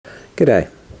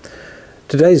G'day.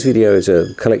 Today's video is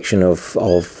a collection of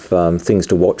things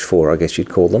to watch for, I guess you'd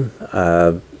call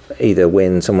them. Either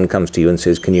when someone comes to you and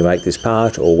says, can you make this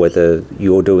part, or whether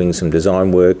you're doing some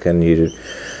design work and you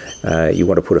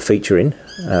want to put a feature in.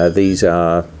 These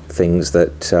are things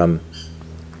that,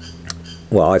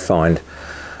 well, I find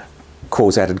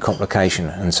cause added complication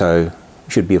and so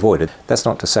should be avoided. That's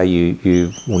not to say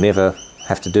you will never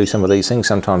have to do some of these things.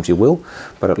 Sometimes you will,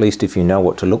 but at least if you know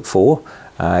what to look for,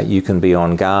 you can be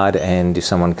on guard, and if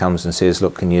someone comes and says,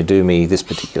 look, can you do me this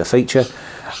particular feature,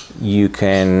 you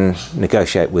can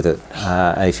negotiate with it.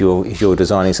 If you're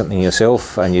designing something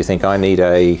yourself and you think I need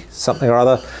a something or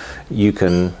other, you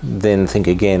can then think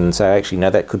again and say, actually no,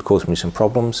 that could cause me some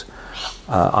problems.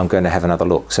 I'm going to have another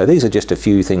look. So these are just a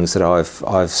few things that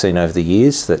I've seen over the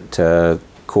years that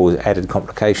cause added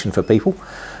complication for people.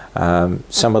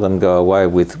 Some of them go away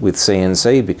with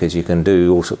CNC because you can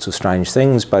do all sorts of strange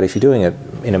things, but if you're doing it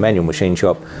in a manual machine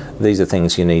shop, these are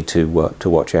things you need to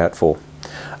watch out for.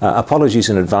 Apologies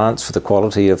in advance for the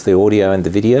quality of the audio and the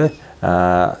video.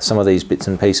 Some of these bits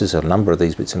and pieces, a number of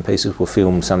these bits and pieces, were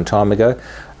filmed some time ago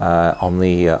on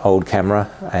the old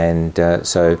camera, and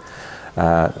so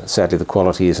sadly the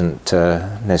quality isn't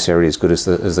necessarily as good as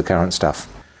the current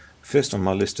stuff. First on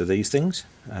my list are these things,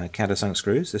 countersunk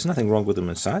screws. There's nothing wrong with them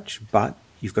as such, but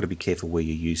you've got to be careful where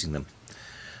you're using them.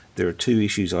 There are two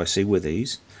issues I see with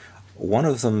these. One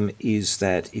of them is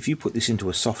that if you put this into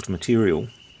a soft material,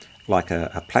 like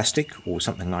a plastic or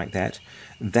something like that,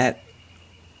 that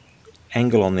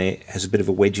angle on there has a bit of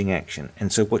a wedging action,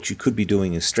 and so what you could be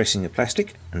doing is stressing the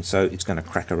plastic, and so it's going to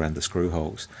crack around the screw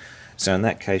holes. So in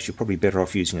that case, you're probably better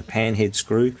off using a pan head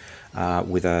screw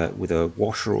with a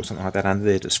washer or something like that under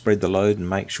there to spread the load and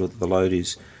make sure that the load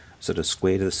is sort of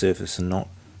square to the surface and not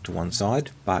to one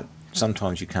side, but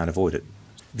sometimes you can't avoid it.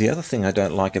 The other thing I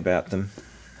don't like about them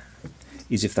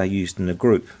is if they're used in a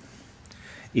group.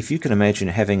 If you can imagine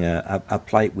having a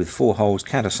plate with 4 holes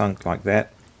countersunk like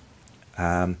that,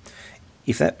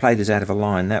 if that plate is out of a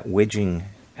line, that wedging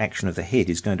action of the head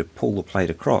is going to pull the plate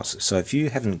across. So if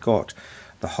you haven't got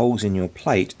the holes in your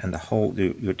plate and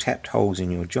your tapped holes in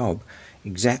your job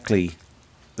exactly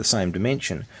the same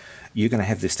dimension, you're going to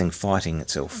have this thing fighting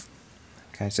itself.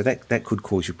 Okay, so that could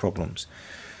cause you problems.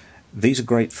 These are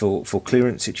great for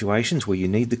clearance situations where you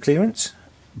need the clearance,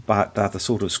 but they're the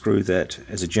sort of screw that,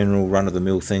 as a general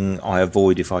run-of-the-mill thing, I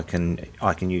avoid if I can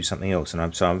use something else.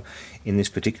 And so in this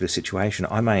particular situation,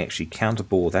 I may actually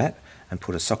counterbore that and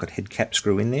put a socket head cap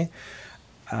screw in there,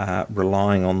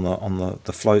 relying on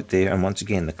the float there. And once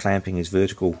again, the clamping is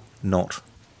vertical, not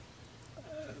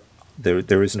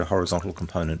there isn't a horizontal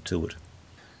component to it.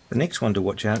 The next one to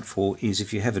watch out for is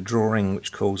if you have a drawing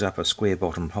which calls up a square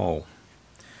bottom hole.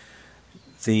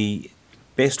 The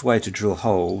best way to drill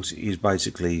holes is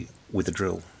basically with a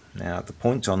drill. Now the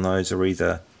points on those are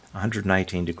either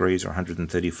 118 degrees or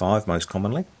 135 most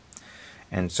commonly,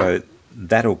 and so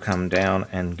that'll come down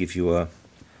and give you a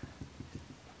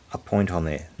point on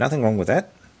there. Nothing wrong with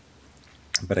that,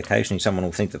 but occasionally someone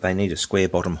will think that they need a square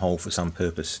bottom hole for some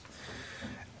purpose,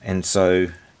 and so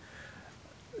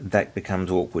that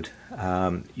becomes awkward.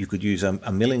 You could use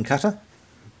a milling cutter,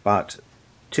 but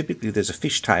typically there's a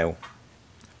fishtail,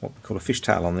 what we call a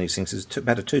fishtail on these things. There's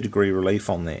about a 2-degree relief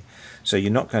on there, so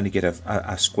you're not going to get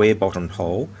a square bottomed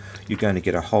hole. You're going to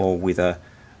get a hole with a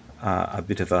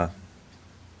bit of a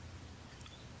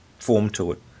form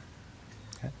to it.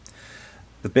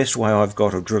 The best way I've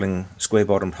got of drilling square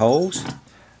bottomed holes,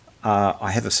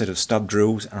 I have a set of stub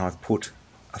drills and I've put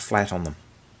a flat on them,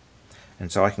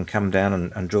 and so I can come down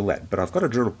and drill that. But I've got to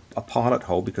drill a pilot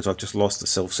hole because I've just lost the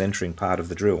self-centering part of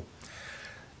the drill.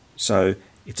 So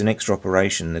it's an extra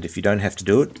operation that if you don't have to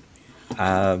do it,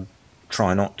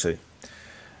 try not to.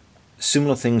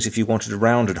 Similar things if you wanted a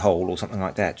rounded hole or something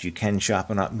like that. You can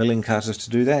sharpen up milling cutters to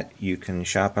do that. You can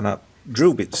sharpen up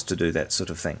drill bits to do that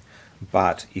sort of thing.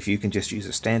 But if you can just use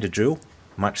a standard drill,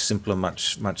 much simpler,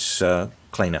 much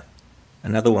cleaner.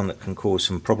 Another one that can cause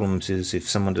some problems is if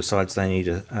someone decides they need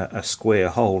a square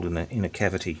hole in a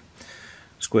cavity.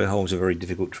 Square holes are very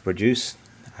difficult to produce.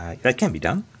 They can be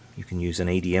done. You can use an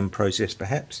EDM process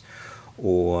perhaps,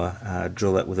 or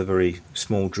drill that with a very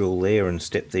small drill there and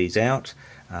step these out,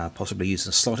 possibly use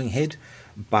a slotting head,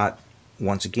 but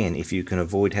once again, if you can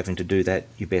avoid having to do that,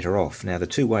 you're better off. Now the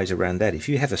two ways around that, if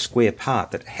you have a square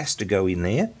part that has to go in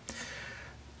there,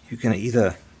 you can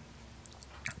either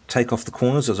take off the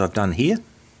corners as I've done here,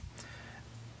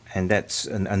 and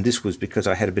this was because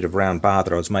I had a bit of round bar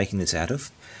that I was making this out of.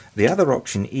 The other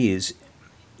option is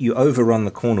you overrun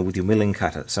the corner with your milling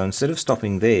cutter. So instead of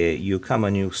stopping there, you'll come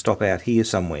and you'll stop out here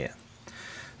somewhere.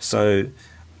 So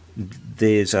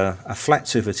there's a flat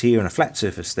surface here and a flat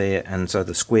surface there, and so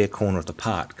the square corner of the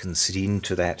part can sit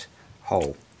into that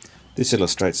hole. This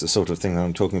illustrates the sort of thing that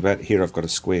I'm talking about. Here I've got a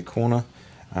square corner,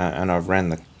 and I've ran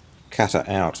the cutter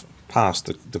out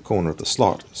past the corner of the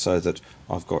slot so that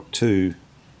I've got two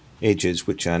edges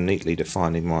which are neatly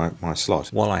defined in my slot.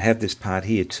 While I have this part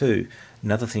here too,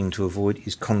 another thing to avoid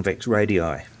is convex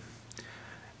radii.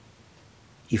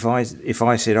 If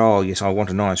I said, oh yes, I want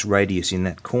a nice radius in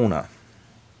that corner,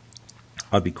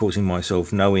 I'd be causing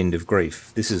myself no end of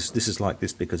grief. This is like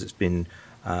this because it's been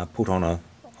put on a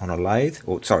lathe,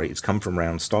 or sorry, it's come from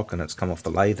round stock and it's come off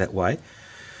the lathe that way.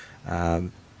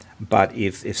 But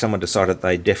if someone decided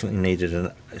they definitely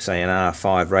needed say an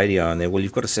R5 radii on there, well,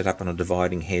 you've got to set up on a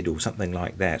dividing head or something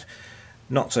like that.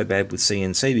 Not so bad with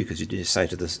CNC because you just say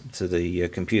to the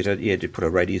computer, yeah, just put a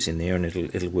radius in there and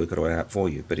it'll work it all out for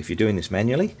you. But if you're doing this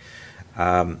manually,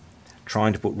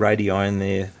 trying to put radii in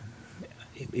there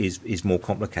is more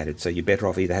complicated. So you're better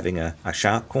off either having a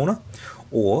sharp corner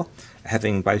or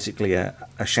having basically a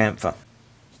chamfer.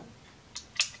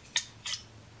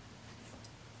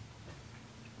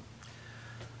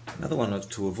 Another one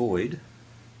to avoid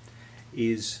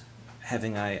is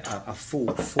having a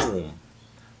full form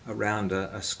around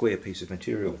a square piece of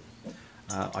material.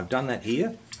 I've done that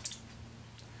here,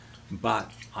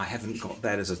 but I haven't got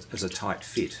that as a tight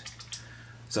fit.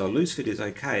 So a loose fit is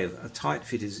okay, a tight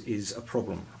fit is a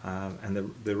problem,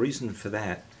 and the reason for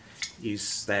that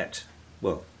is that,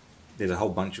 well, there's a whole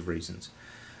bunch of reasons.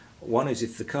 One is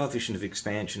if the coefficient of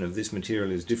expansion of this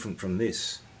material is different from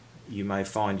this, you may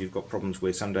find you've got problems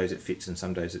where some days it fits and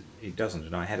some days it doesn't.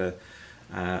 And I had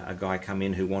a guy come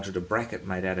in who wanted a bracket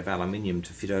made out of aluminium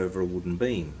to fit over a wooden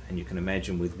beam, and you can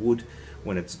imagine with wood,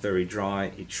 when it's very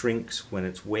dry it shrinks, when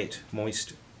it's wet,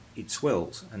 moist, it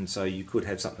swells, and so you could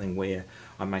have something where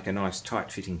I make a nice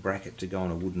tight fitting bracket to go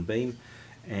on a wooden beam,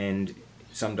 and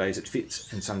some days it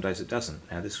fits and some days it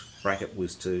doesn't. Now this bracket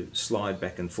was to slide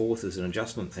back and forth as an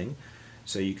adjustment thing,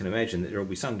 so you can imagine that there will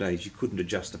be some days you couldn't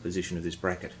adjust the position of this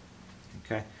bracket.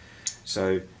 Okay,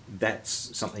 so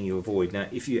that's something you avoid. Now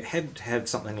if you had to have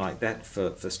something like that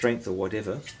for strength or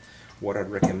whatever, what I'd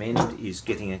recommend is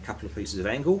getting a couple of pieces of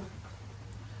angle,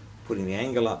 putting the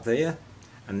angle up there,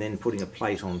 and then putting a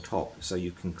plate on top, so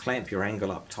you can clamp your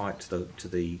angle up tight to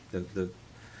the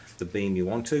beam you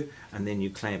want to, and then you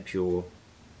clamp your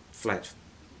flat,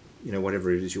 you know,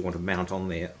 whatever it is you want to mount on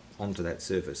there onto that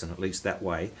surface, and at least that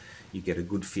way you get a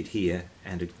good fit here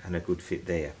and a good fit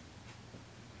there.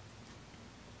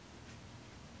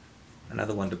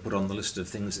 Another one to put on the list of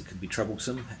things that could be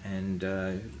troublesome and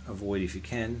avoid if you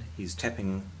can is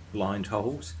tapping blind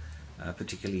holes.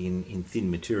 Particularly in thin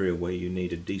material where you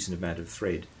need a decent amount of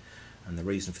thread, and the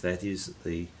reason for that is that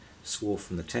the swarf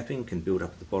from the tapping can build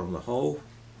up at the bottom of the hole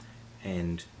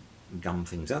and gum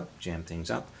things up, jam things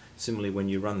up. Similarly, when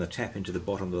you run the tap into the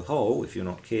bottom of the hole, if you're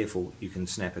not careful, you can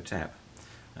snap a tap,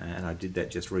 and I did that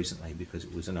just recently because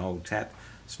it was an old tap,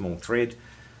 small thread,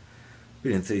 a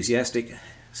bit enthusiastic,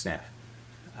 snap.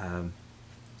 You're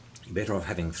better off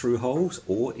having through holes,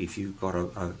 or if you've got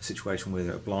a situation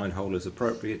where a blind hole is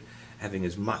appropriate, having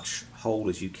as much hole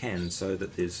as you can so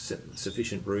that there's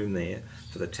sufficient room there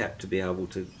for the tap to be able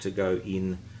to go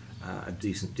in a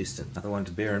decent distance. Another one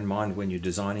to bear in mind when you're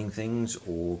designing things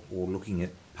or looking at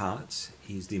parts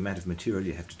is the amount of material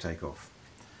you have to take off.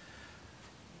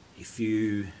 If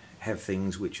you have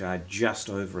things which are just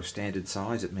over a standard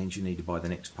size, it means you need to buy the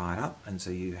next part up, and so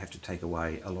you have to take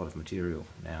away a lot of material.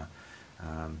 Now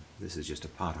this is just a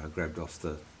part I grabbed off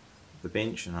the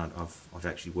bench, and I've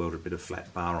actually welded a bit of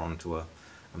flat bar onto a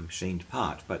machined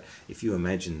part. But if you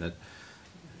imagine that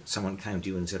someone came to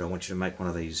you and said, I want you to make one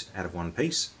of these out of one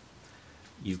piece,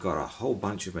 you've got a whole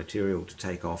bunch of material to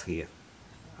take off here.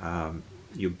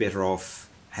 You're better off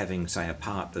having, say, a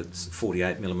part that's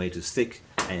 48mm thick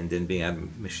and then being able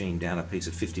to machine down a piece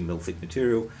of 50mm thick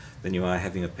material than you are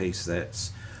having a piece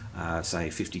that's say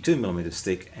 52mm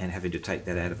thick and having to take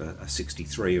that out of a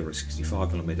 63 or a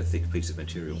 65mm thick piece of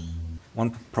material.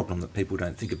 One problem that people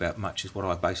don't think about much is what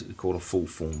I basically call a full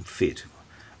form fit,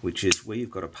 which is where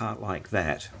you've got a part like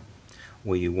that,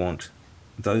 where you want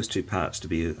those two parts to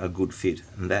be a good fit,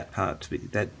 and that part to be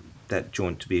that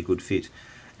joint to be a good fit,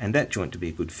 and that joint to be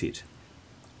a good fit.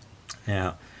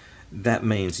 Now that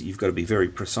means that you've got to be very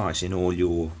precise in all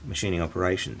your machining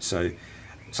operations. So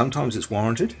sometimes it's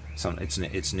warranted,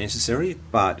 it's necessary,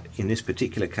 but in this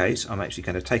particular case I'm actually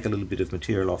going to take a little bit of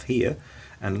material off here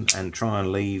and try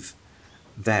and leave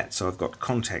that so I've got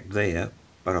contact there,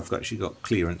 but I've actually got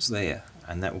clearance there,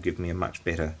 and that will give me a much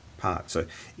better part. So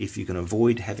if you can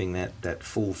avoid having that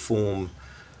full form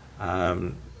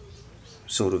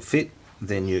sort of fit,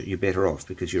 then you're better off,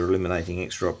 because you're eliminating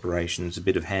extra operations, a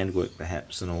bit of handwork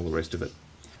perhaps, and all the rest of it.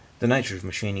 The nature of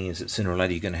machining is that sooner or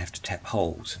later you're going to have to tap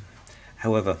holes.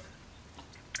 However,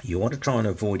 you want to try and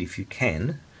avoid, if you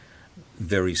can,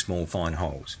 very small fine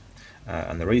holes.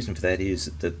 And the reason for that is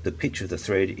that the pitch of the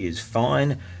thread is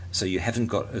fine, so you haven't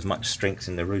got as much strength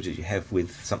in the root as you have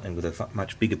with something with a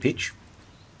much bigger pitch,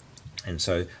 and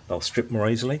so they'll strip more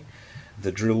easily.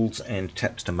 The drills and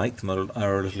taps to make them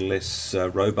are a little less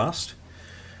robust,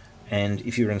 and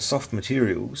if you're in soft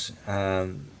materials,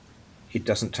 it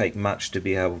doesn't take much to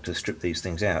be able to strip these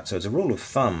things out. So as a rule of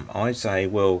thumb, I say,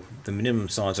 well, the minimum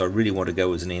size I really want to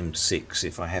go is an M6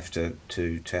 if I have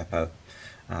to tap a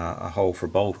hole for a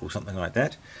bolt or something like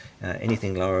that.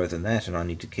 Anything lower than that, and I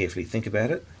need to carefully think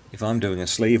about it. If I'm doing a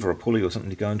sleeve or a pulley or something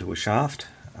to go into a shaft,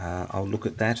 I'll look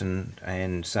at that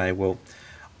and say, well,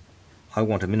 I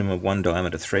want a minimum of 1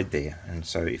 diameter thread there, and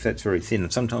so if that's very thin,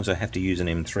 sometimes I have to use an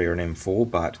M3 or an M4,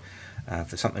 but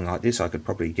for something like this I could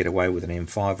probably get away with an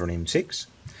M5 or an M6.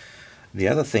 The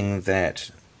other thing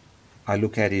that I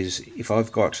look at is if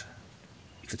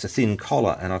it's a thin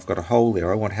collar and I've got a hole there,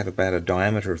 I want to have about a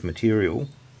diameter of material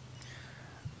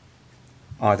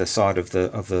either side of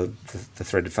the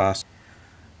threaded fastener.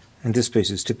 And this piece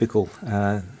is typical.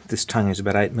 This tongue is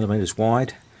about 8 millimeters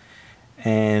wide,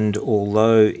 and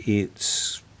although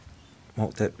it's, what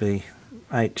would that be,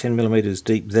 10 millimeters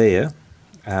deep there,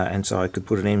 and so I could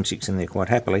put an M6 in there quite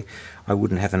happily, I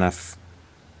wouldn't have enough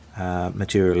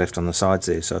material left on the sides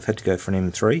there, so I've had to go for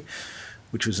an M3,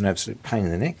 which was an absolute pain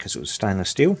in the neck because it was stainless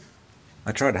steel.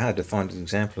 I tried hard to find an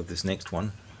example of this next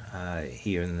one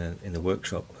here in the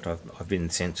workshop, but I've been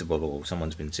sensible, or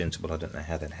someone's been sensible, I don't know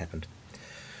how that happened.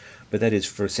 But that is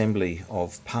for assembly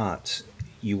of parts.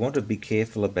 You want to be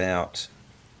careful about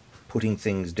putting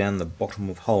things down the bottom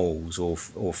of holes or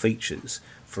features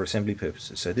for assembly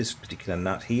purposes. So this particular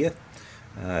nut here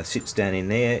sits down in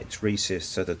there, it's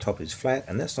recessed so the top is flat,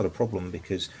 and that's not a problem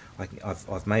because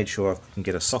I've made sure I can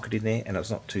get a socket in there and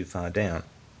it's not too far down.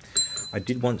 I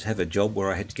did once have a job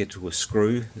where I had to get to a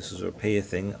screw. This was a repair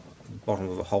thing, bottom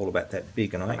of a hole about that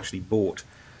big, and I actually bought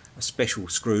a special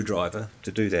screwdriver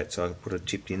to do that, so I put a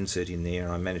tipped insert in there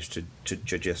and I managed to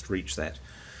just reach that.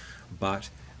 But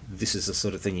this is the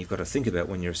sort of thing you've got to think about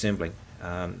when you're assembling.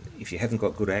 If you haven't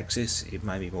got good access, it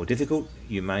may be more difficult.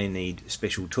 You may need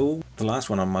special tools. The last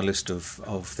one on my list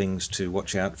of things to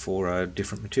watch out for are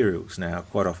different materials. Now,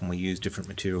 quite often we use different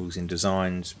materials in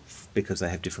designs because they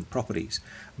have different properties,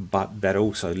 but that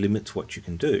also limits what you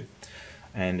can do.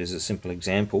 And as a simple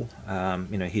example,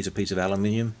 here's a piece of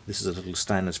aluminium. This is a little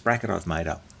stainless bracket I've made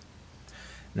up.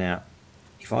 Now,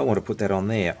 if I want to put that on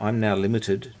there, I'm now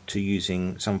limited to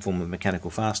using some form of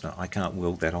mechanical fastener. I can't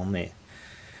weld that on there.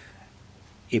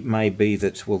 It may be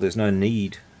that, well, there's no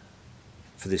need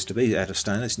for this to be out of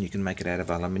stainless and you can make it out of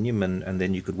aluminium, and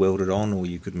then you could weld it on, or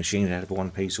you could machine it out of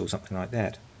one piece or something like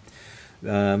that.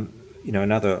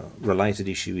 Another related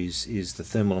issue is the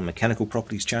thermal and mechanical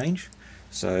properties change.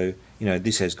 So,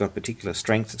 this has got particular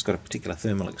strength, it's got a particular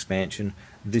thermal expansion.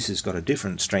 This has got a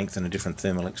different strength and a different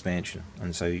thermal expansion,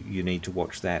 and so you need to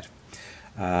watch that.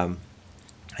 And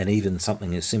even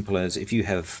something as simple as if you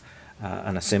have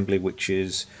an assembly which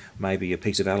is maybe a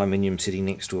piece of aluminium sitting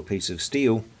next to a piece of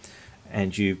steel,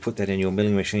 and you put that in your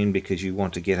milling machine because you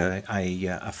want to get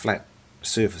a flat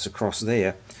surface across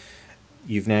there,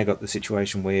 you've now got the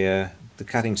situation where the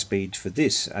cutting speeds for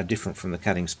this are different from the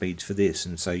cutting speeds for this,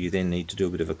 and so you then need to do a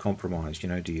bit of a compromise.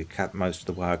 Do you cut most of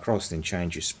the way across, then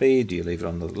change your speed? Do you leave it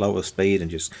on the lower speed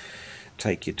and just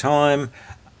take your time?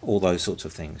 All those sorts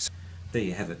of things. There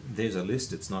you have it. There's a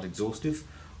list, it's not exhaustive,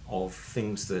 of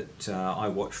things that I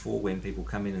watch for when people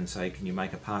come in and say, can you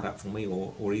make a part up for me,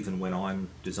 or even when I'm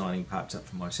designing parts up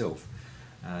for myself.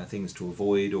 Things to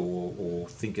avoid or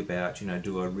think about,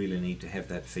 do I really need to have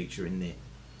that feature in there?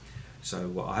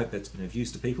 So I hope that's been of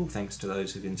use to people. Thanks to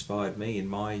those who've inspired me in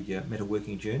my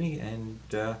metalworking journey, and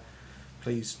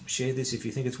please share this if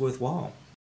you think it's worthwhile.